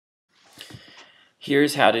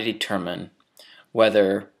Here's how to determine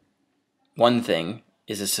whether one thing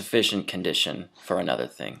is a sufficient condition for another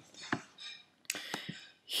thing.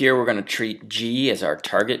 Here we're going to treat G as our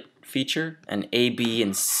target feature and A, B,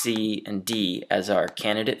 and C, and D as our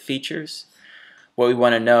candidate features. What we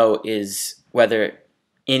want to know is whether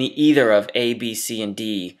either of A, B, C, and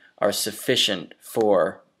D are sufficient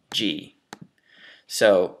for G.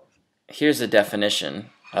 So here's the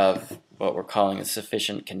definition of what we're calling a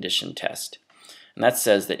sufficient condition test. And that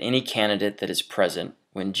says that any candidate that is present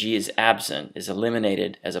when G is absent is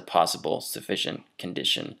eliminated as a possible sufficient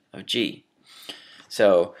condition of G.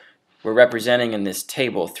 So we're representing in this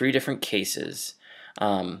table three different cases.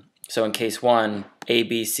 So in case 1, A,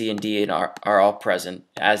 B, C, and D are all present,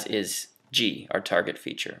 as is G, our target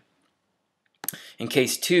feature. In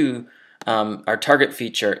case 2, our target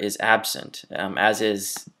feature is absent,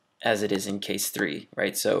 as it is in case 3,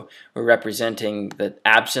 right? So we're representing the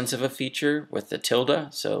absence of a feature with the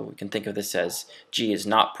tilde, so we can think of this as G is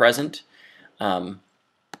not present. And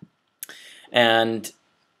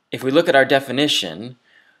if we look at our definition,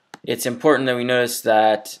 it's important that we notice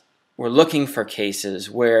that we're looking for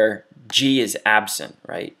cases where G is absent,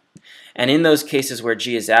 right? And in those cases where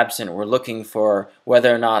G is absent, we're looking for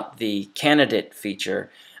whether or not the candidate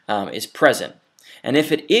feature is present. And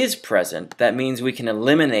if it is present, that means we can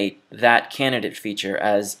eliminate that candidate feature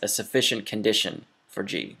as a sufficient condition for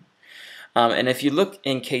G. And if you look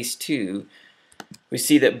in case 2, we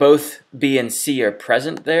see that both B and C are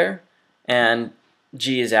present there, and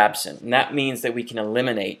G is absent. And that means that we can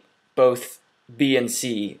eliminate both B and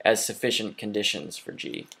C as sufficient conditions for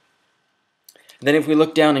G. Then if we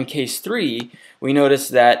look down in case 3, we notice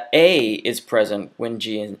that A is present when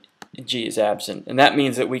G is absent. And that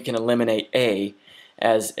means that we can eliminate A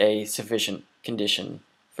as a sufficient condition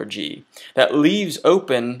for G. That leaves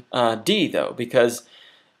open D, though, because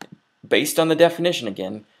based on the definition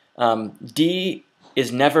again, D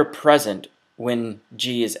is never present when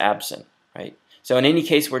G is absent, right? So in any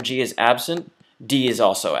case where G is absent, D is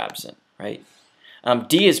also absent, right?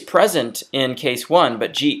 D is present in case 1,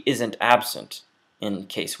 but G isn't absent in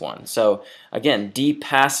case 1. So again, D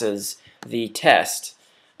passes the test,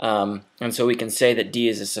 and so we can say that D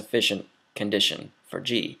is a sufficient condition for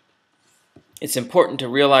G. It's important to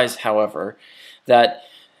realize, however, that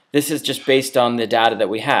this is just based on the data that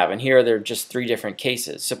we have, and here there are just 3 different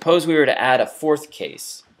cases. Suppose we were to add a 4th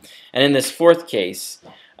case, and in this 4th case,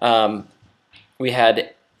 we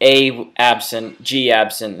had A absent, G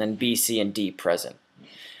absent, and then B, C, and D present.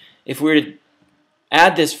 If we were to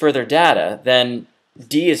add this further data, then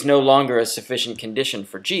D is no longer a sufficient condition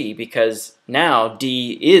for G because now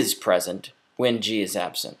D is present when G is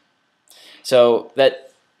absent. So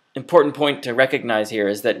that important point to recognize here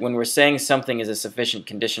is that when we're saying something is a sufficient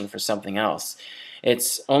condition for something else,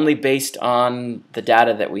 it's only based on the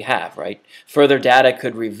data that we have, right? Further data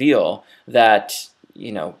could reveal that,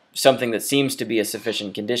 something that seems to be a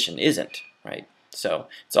sufficient condition isn't, right? So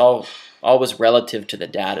it's always relative to the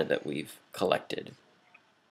data that we've collected.